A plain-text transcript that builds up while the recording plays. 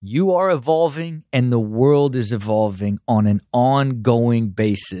You are evolving and the world is evolving on an ongoing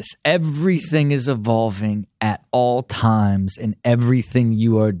basis. Everything is evolving at all times in everything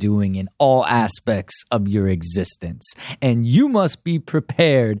you are doing in all aspects of your existence. And you must be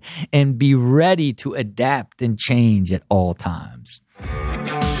prepared and be ready to adapt and change at all times.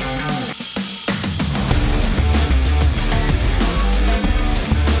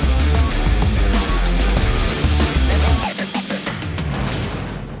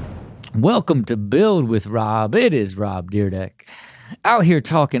 Welcome to Build with Rob. It is Rob Dyrdek. Out here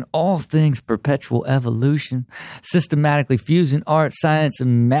talking all things perpetual evolution, systematically fusing art, science,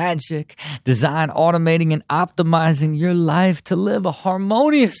 and magic, design, automating, and optimizing your life to live a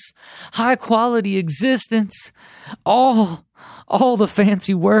harmonious, high-quality existence. All the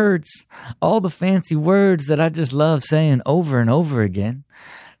fancy words that I just love saying over and over again,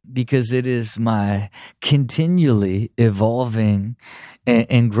 because it is my continually evolving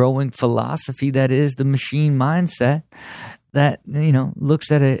and growing philosophy that is the machine mindset that,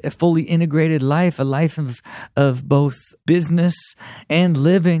 looks at a fully integrated life, a life of both business and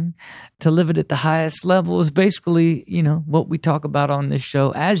living. To live it at the highest level is basically, what we talk about on this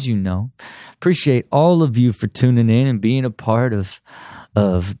show. As you know, appreciate all of you for tuning in and being a part of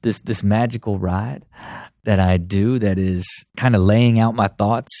this magical ride that I do, that is kind of laying out my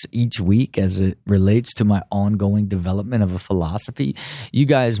thoughts each week as it relates to my ongoing development of a philosophy. You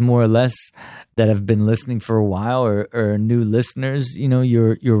guys, more or less, that have been listening for a while or new listeners,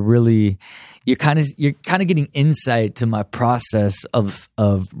 you're kind of getting insight to my process of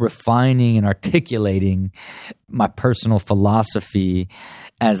refining and articulating my personal philosophy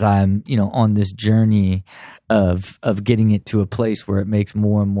as I'm, on this journey of getting it to a place where it makes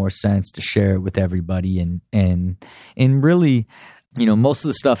more and more sense to share it with everybody. And really, most of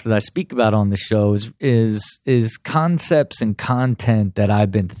the stuff that I speak about on the show is concepts and content that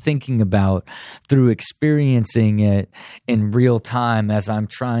I've been thinking about through experiencing it in real time as I'm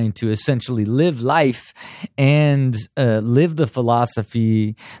trying to essentially live life and live the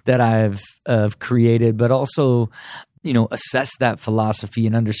philosophy that I've created, but also assess that philosophy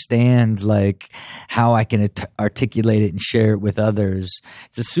and understand how I can articulate it and share it with others.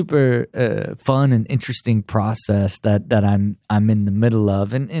 It's a super fun and interesting process that I'm in the middle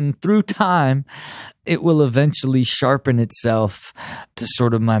of, and through time, it will eventually sharpen itself to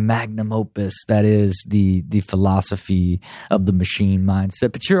sort of my magnum opus that is the philosophy of the machine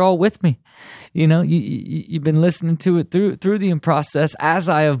mindset. But you're all with me. You've been listening to it through the process as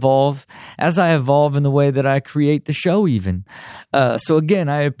I evolve in the way that I create the show even. So again,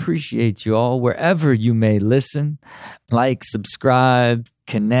 I appreciate you all wherever you may listen. Like, subscribe,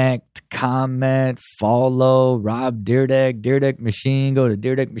 connect, comment, follow Rob Dyrdek, Dyrdek Machine. Go to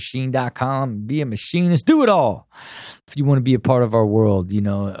dyrdekmachine.com, be a machinist, do it all. If you want to be a part of our world,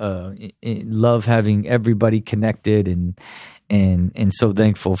 love having everybody connected and so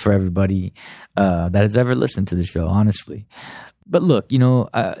thankful for everybody that has ever listened to the show, honestly. But look,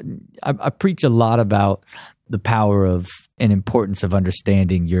 I preach a lot about the power of and importance of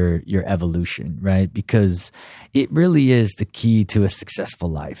understanding your evolution, right? Because it really is the key to a successful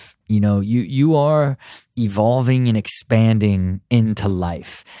life. You are evolving and expanding into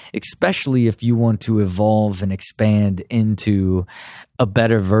life, especially if you want to evolve and expand into a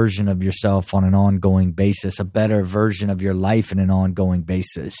better version of yourself on an ongoing basis, a better version of your life on an ongoing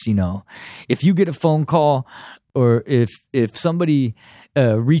basis. If you get a phone call, or if somebody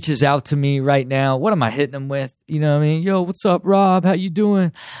reaches out to me right now, what am I hitting them with? Yo, what's up, Rob? How you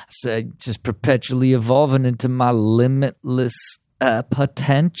doing? I said, just perpetually evolving into my limitless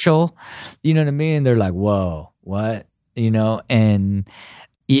potential. You know what I mean? They're like, whoa, what? And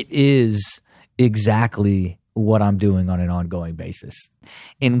it is exactly what I'm doing on an ongoing basis.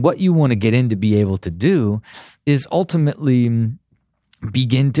 And what you want to get in to be able to do is ultimately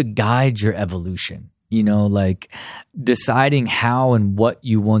begin to guide your evolution. Deciding how and what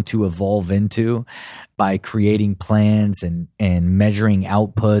you want to evolve into by creating plans and measuring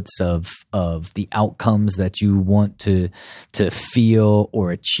outputs of the outcomes that you want to feel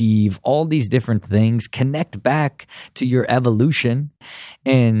or achieve. All these different things connect back to your evolution.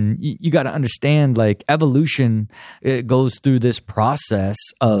 And you got to understand, evolution, it goes through this process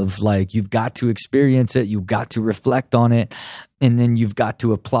of you've got to experience it, you've got to reflect on it, and then you've got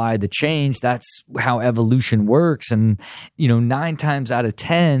to apply the change. That's how evolution works. And, 9 times out of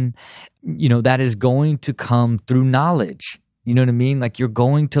 10, that is going to come through knowledge. You know what I mean? You're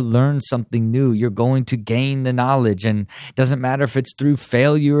going to learn something new. You're going to gain the knowledge. And it doesn't matter if it's through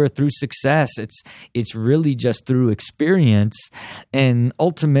failure or through success. It's really just through experience. And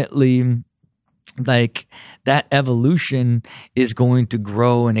ultimately, like that evolution is going to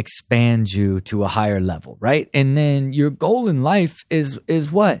grow and expand you to a higher level, right? And then your goal in life is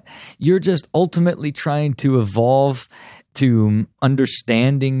what? You're just ultimately trying to evolve to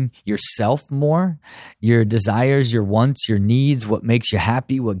understanding yourself more, your desires, your wants, your needs, what makes you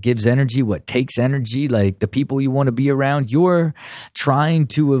happy, what gives energy, what takes energy, like the people you want to be around. You're trying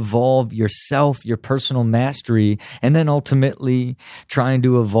to evolve yourself, your personal mastery, and then ultimately trying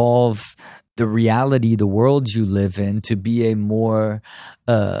to evolve the reality, the world you live in, to be a more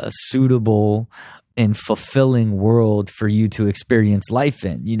suitable and fulfilling world for you to experience life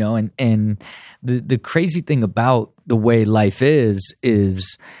in, and the crazy thing about the way life is it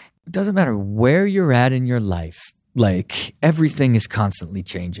doesn't matter where you're at in your life, like everything is constantly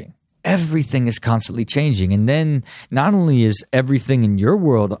changing. Everything is constantly changing. And then not only is everything in your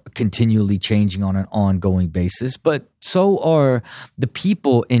world continually changing on an ongoing basis, but so are the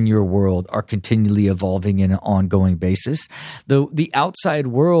people in your world are continually evolving in an ongoing basis. The outside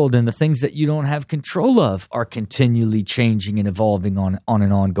world and the things that you don't have control of are continually changing and evolving on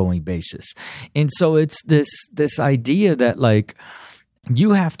an ongoing basis. And so it's this idea that like,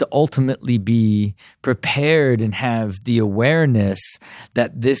 you have to ultimately be prepared and have the awareness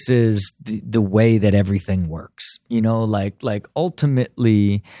that this is the way that everything works. Like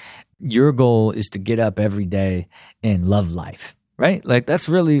ultimately your goal is to get up every day and love life. Right? Like that's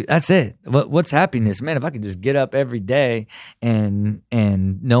it. What's happiness? Man, if I could just get up every day and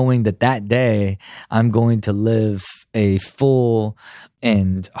knowing that day I'm going to live a full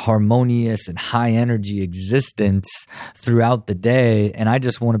and harmonious and high energy existence throughout the day. And I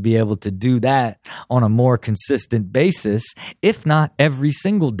just want to be able to do that on a more consistent basis, if not every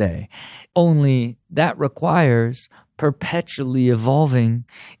single day. Only that requires perpetually evolving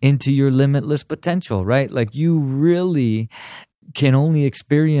into your limitless potential, right? Like you really can only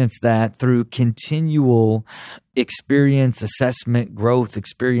experience that through continual experience assessment growth,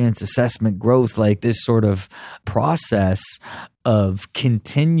 like this sort of process of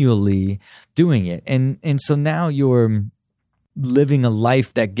continually doing it. And so now you're living a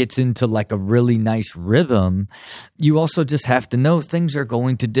life that gets into like a really nice rhythm. You also just have to know things are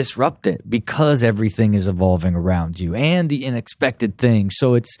going to disrupt it because everything is evolving around you and the unexpected things.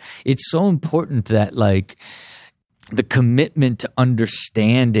 So it's so important that like the commitment to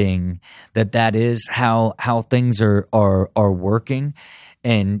understanding that is how things are working.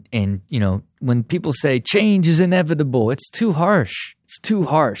 And when people say change is inevitable, it's too harsh.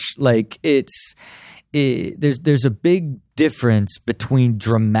 Like there's a big difference between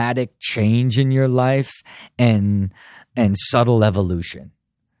dramatic change in your life and subtle evolution.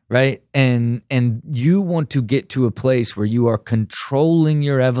 Right. And you want to get to a place where you are controlling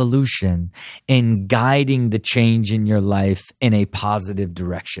your evolution and guiding the change in your life in a positive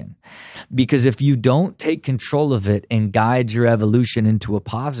direction. Because if you don't take control of it and guide your evolution into a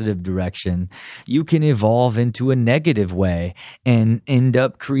positive direction, you can evolve into a negative way and end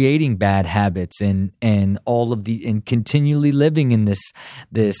up creating bad habits and continually living in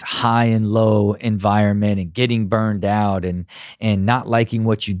this high and low environment and getting burned out and not liking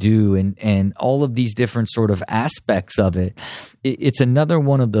what you do and all of these different sort of aspects of it. It's another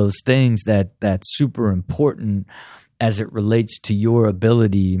one of those things that's super important as it relates to your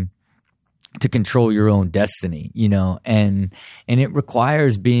ability to control your own destiny, and it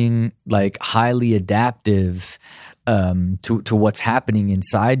requires being like highly adaptive to what's happening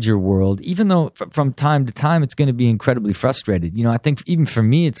inside your world, even though from time to time it's going to be incredibly frustrated. I think even for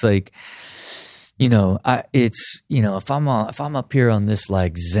me, it's like, if I'm up here on this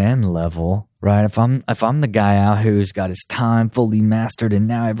like Zen level, right? If I'm the guy out who's got his time fully mastered and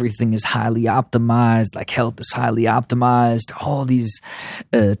now everything is highly optimized, like health is highly optimized, all these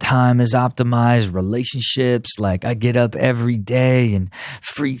time is optimized, relationships, like I get up every day and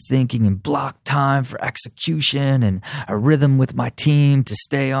free thinking and block time for execution and a rhythm with my team to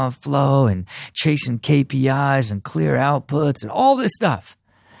stay on flow and chasing KPIs and clear outputs and all this stuff.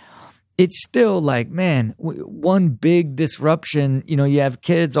 It's still like, man, one big disruption, you have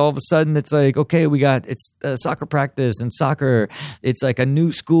kids, all of a sudden it's like, okay, it's soccer practice and soccer. It's like a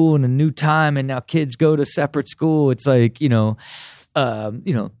new school and a new time. And now kids go to separate school. It's like,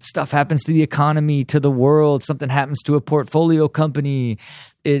 stuff happens to the economy, to the world. Something happens to a portfolio company.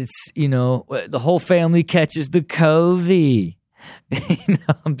 It's, the whole family catches the COVID. You know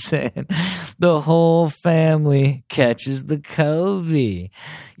what I'm saying? The whole family catches the COVID.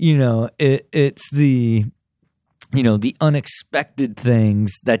 It's the the unexpected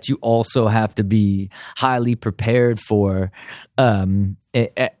things that you also have to be highly prepared for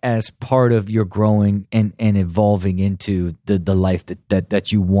as part of your growing and evolving into the life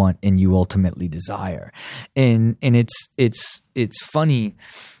that you want and you ultimately desire. And it's funny,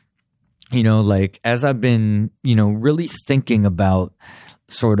 like as I've been, really thinking about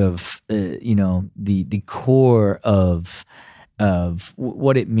sort of, the core of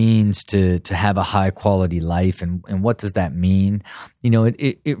what it means to have a high quality life and what does that mean?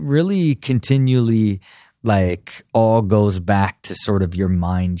 It really continually like all goes back to sort of your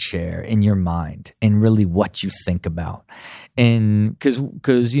mind share in your mind and really what you think about. And cause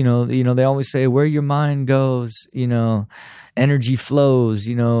they always say where your mind goes, energy flows,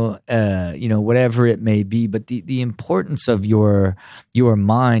 whatever it may be. But the importance of your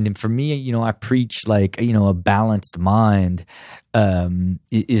mind, and for me, I preach like, a balanced mind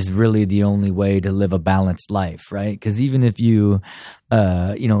is really the only way to live a balanced life, right? Because even if you,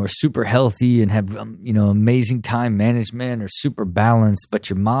 are super healthy and have, amazing time management or super balanced, but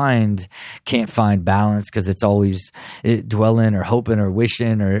your mind can't find balance because it's always dwelling or hoping or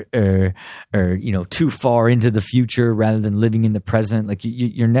wishing or too far into the future rather than living in the present, like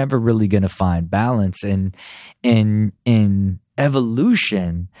you're never really going to find balance. And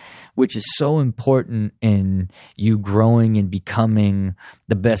evolution, which is so important in you growing and becoming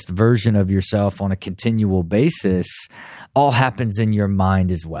the best version of yourself on a continual basis, all happens in your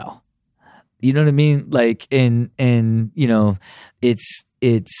mind as well. You know what I mean? Like, and it's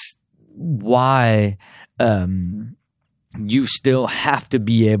why, you still have to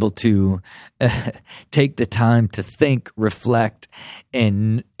be able to take the time to think, reflect,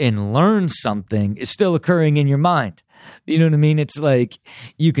 and learn something is still occurring in your mind. You know what I mean? It's like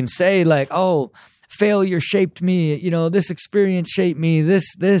you can say like, oh, failure shaped me, this experience shaped me, this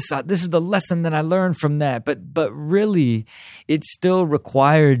is the lesson that I learned from that. But really, it still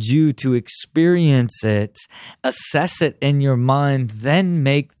required you to experience it, assess it in your mind, then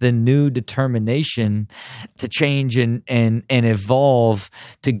make the new determination to change and evolve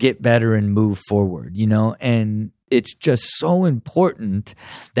to get better and move forward, and it's just so important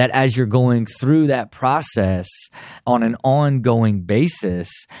that as you're going through that process on an ongoing basis,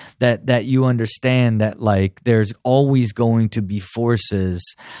 that you understand that like there's always going to be forces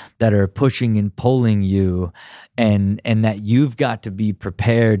that are pushing and pulling you, and that you've got to be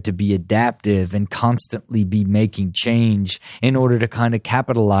prepared to be adaptive and constantly be making change in order to kind of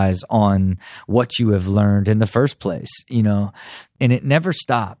capitalize on what you have learned in the first place, and it never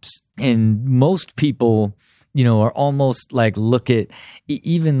stops. And most people, or almost like look at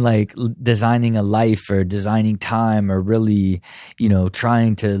even like designing a life or designing time or really,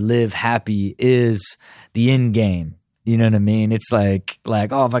 trying to live happy is the end game. You know what I mean? It's like,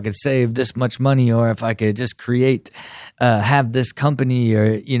 oh, if I could save this much money, or if I could just create, have this company,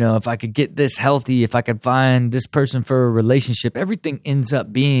 or, if I could get this healthy, if I could find this person for a relationship, everything ends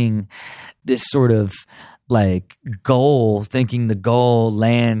up being this sort of like goal, thinking the goal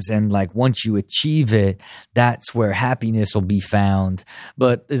lands, and like once you achieve it, that's where happiness will be found.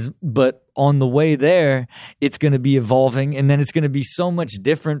 But on the way there, it's going to be evolving, and then it's going to be so much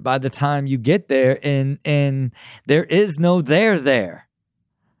different by the time you get there. And there is no there.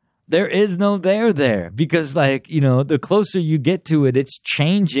 There is no there because the closer you get to it, it's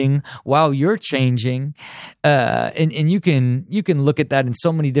changing while you're changing. And you can look at that in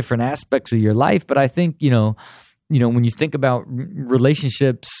so many different aspects of your life. But I think, when you think about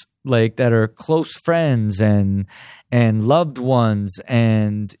relationships like that are close friends and loved ones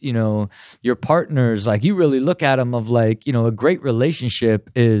and, your partners, like you really look at them of like, a great relationship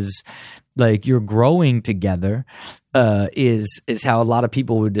is like you're growing together, is how a lot of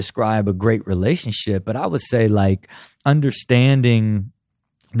people would describe a great relationship. But I would say like understanding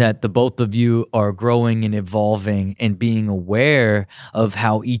that the both of you are growing and evolving and being aware of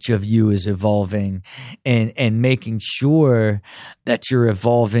how each of you is evolving and making sure that you're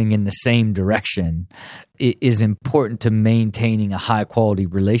evolving in the same direction is important to maintaining a high quality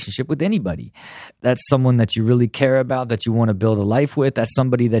relationship with anybody. That's someone that you really care about, that you want to build a life with. That's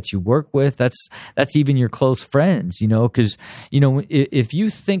somebody that you work with. That's even your close friends, because, if you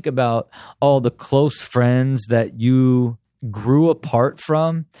think about all the close friends that you grew apart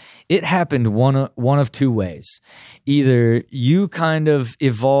from, it happened one of two ways. Either you kind of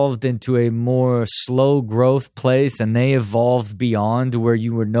evolved into a more slow growth place and they evolved beyond where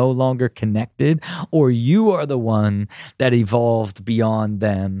you were no longer connected, or you are the one that evolved beyond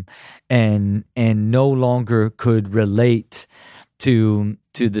them and no longer could relate to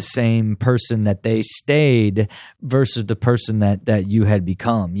the same person that they stayed versus the person that you had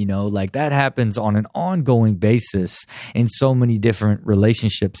become. Like that happens on an ongoing basis in so many different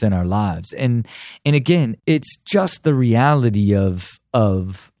relationships in our lives. And again, it's just the reality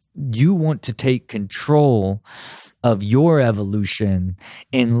of you want to take control of your evolution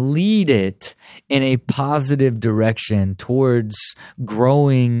and lead it in a positive direction towards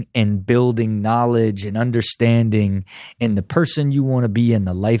growing and building knowledge and understanding in the person you want to be and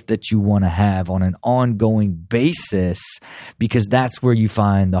the life that you want to have on an ongoing basis, because that's where you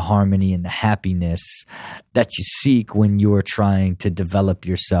find the harmony and the happiness that you seek when you're trying to develop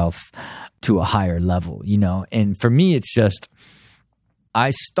yourself to a higher level, And for me, it's just,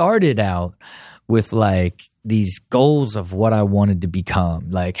 I started out with like these goals of what I wanted to become,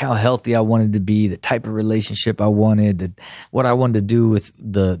 like how healthy I wanted to be, the type of relationship I wanted, what I wanted to do with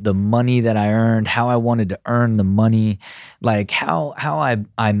the money that I earned, how I wanted to earn the money, like how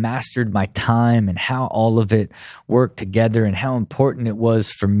I mastered my time and how all of it worked together and how important it was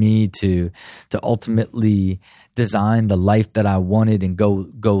for me to ultimately design the life that I wanted and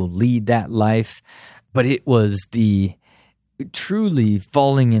go lead that life. But it was the truly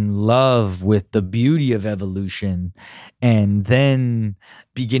falling in love with the beauty of evolution and then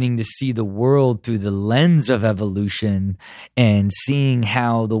beginning to see the world through the lens of evolution and seeing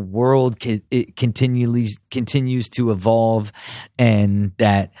how the world continues to evolve, and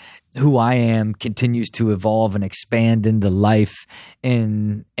that who I am continues to evolve and expand into life,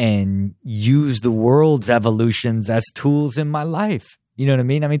 and use the world's evolutions as tools in my life. You know what I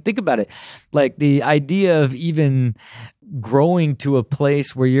mean? I mean, think about it. Like the idea of even growing to a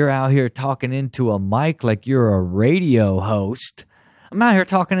place where you're out here talking into a mic like you're a radio host. I'm out here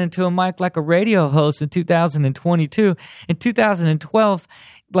talking into a mic like a radio host in 2022. In 2012,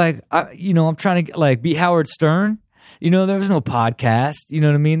 like, I'm trying to like be Howard Stern. There was no podcast, you know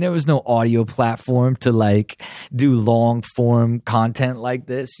what I mean? There was no audio platform to like do long form content like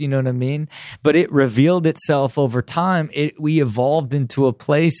this, you know what I mean? But it revealed itself over time. We evolved into a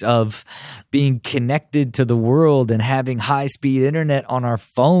place of being connected to the world and having high speed internet on our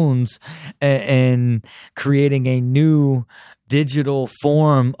phones and creating a new digital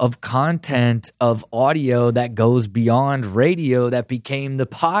form of content of audio that goes beyond radio, that became the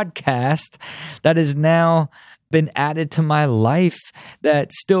podcast that is now been added to my life,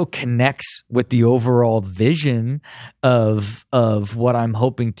 that still connects with the overall vision of what I'm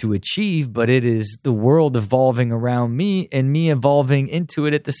hoping to achieve, but it is the world evolving around me and me evolving into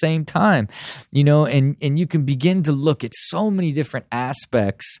it at the same time, and you can begin to look at so many different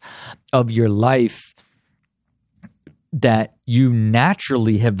aspects of your life that you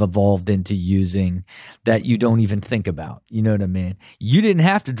naturally have evolved into using that you don't even think about. You know what I mean? You didn't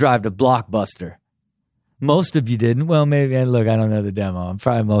have to drive to Blockbuster. Most of you didn't. Well, maybe, and look, I don't know the demo.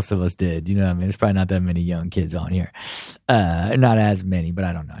 Probably most of us did. You know what I mean? There's probably not that many young kids on here. Not as many, but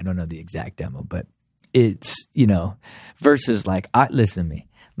I don't know. I don't know the exact demo, but it's, versus like, listen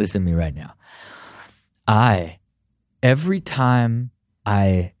to me right now. Every time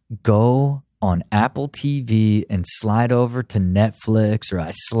I go on Apple TV and slide over to Netflix, or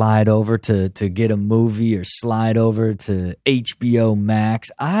I slide over to get a movie, or slide over to HBO Max,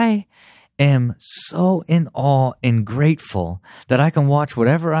 I am so in awe and grateful that I can watch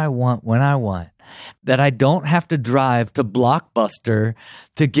whatever I want when I want, that I don't have to drive to Blockbuster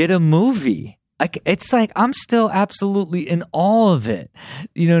to get a movie. It's like I'm still absolutely in awe of it.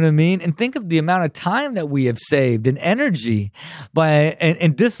 You know what I mean? And think of the amount of time that we have saved and energy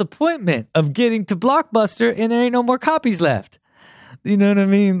and disappointment of getting to Blockbuster and there ain't no more copies left. You know what I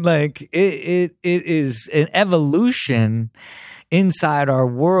mean? Like it is an evolution inside our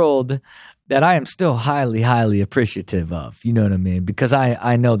world that I am still highly, highly appreciative of. You know what I mean? Because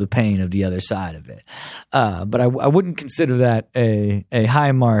I know the pain of the other side of it. But I wouldn't consider that a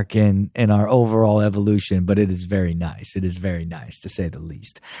high mark in our overall evolution, but it is very nice. It is very nice, to say the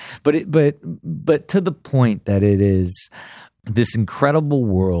least. But to the point that it is this incredible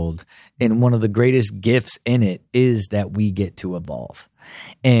world, and one of the greatest gifts in it is that we get to evolve.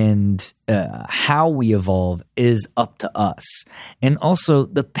 And how we evolve is up to us. And also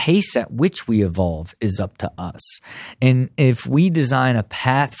the pace at which we evolve is up to us. And if we design a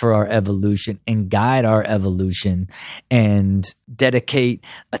path for our evolution and guide our evolution and dedicate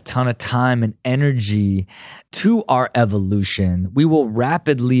a ton of time and energy to our evolution, we will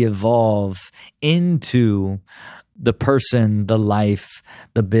rapidly evolve into the person, the life,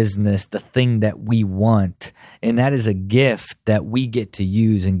 the business, the thing that we want. And that is a gift that we get to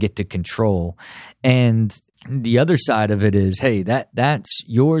use and get to control. And the other side of it is, hey, that's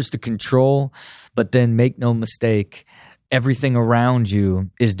yours to control, but then make no mistake, everything around you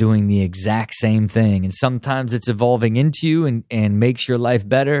is doing the exact same thing. And sometimes it's evolving into you and makes your life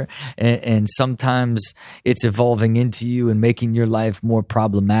better. And sometimes it's evolving into you and making your life more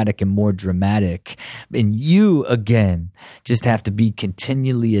problematic and more dramatic. And you, again, just have to be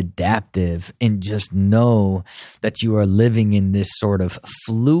continually adaptive and just know that you are living in this sort of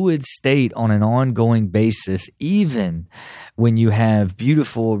fluid state on an ongoing basis, even when you have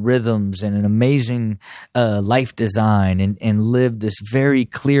beautiful rhythms and an amazing life design and live this very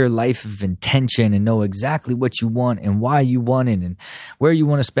clear life of intention and know exactly what you want and why you want it and where you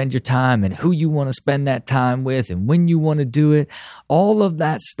want to spend your time and who you want to spend that time with and when you want to do it. All of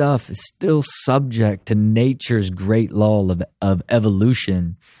that stuff is still subject to nature's great law of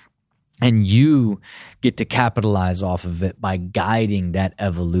evolution. And you get to capitalize off of it by guiding that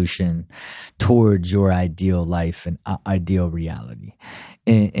evolution towards your ideal life and ideal reality.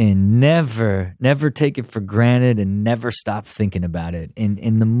 And never take it for granted and never stop thinking about it.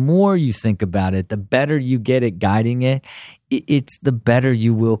 And the more you think about it, the better you get at guiding it, it's the better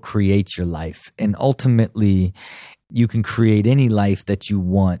you will create your life. And ultimately, you can create any life that you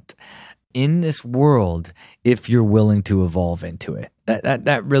want in this world if you're willing to evolve into it.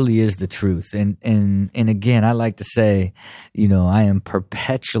 That really is the truth. And again, I like to say, I am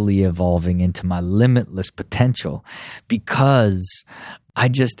perpetually evolving into my limitless potential because I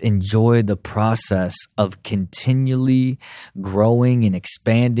just enjoy the process of continually growing and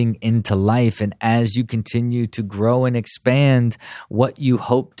expanding into life. And as you continue to grow and expand, what you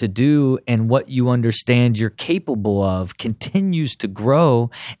hope to do and what you understand you're capable of continues to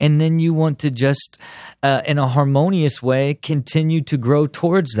grow. And then you want to just, in a harmonious way, continue to grow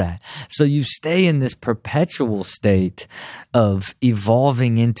towards that. So you stay in this perpetual state of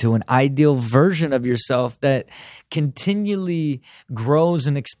evolving into an ideal version of yourself that continually grows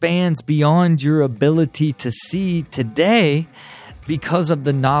and expands beyond your ability to see today because of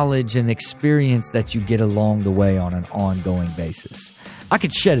the knowledge and experience that you get along the way on an ongoing basis. I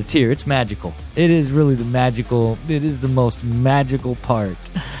could shed a tear. It's magical. It is really it is the most magical part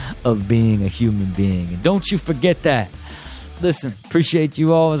of being a human being. And don't you forget that. Listen, appreciate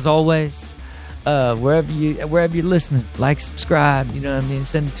you all as always. Wherever you're listening, like, subscribe,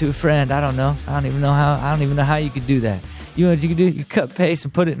 send it to a friend. I don't know. I don't even know how you could do that. You know what you can do? You cut, paste,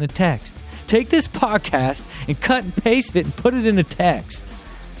 and put it in a text. Take this podcast and cut and paste it and put it in a text.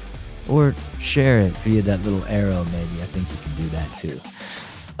 Or share it via that little arrow, maybe. I think you can do that too.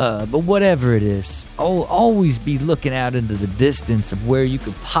 But whatever it is, always be looking out into the distance of where you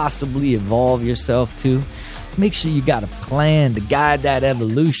could possibly evolve yourself to. Make sure you got a plan to guide that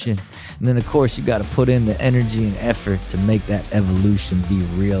evolution. And then, of course, you got to put in the energy and effort to make that evolution be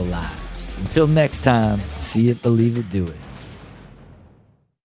realized. Until next time, see it, believe it, do it.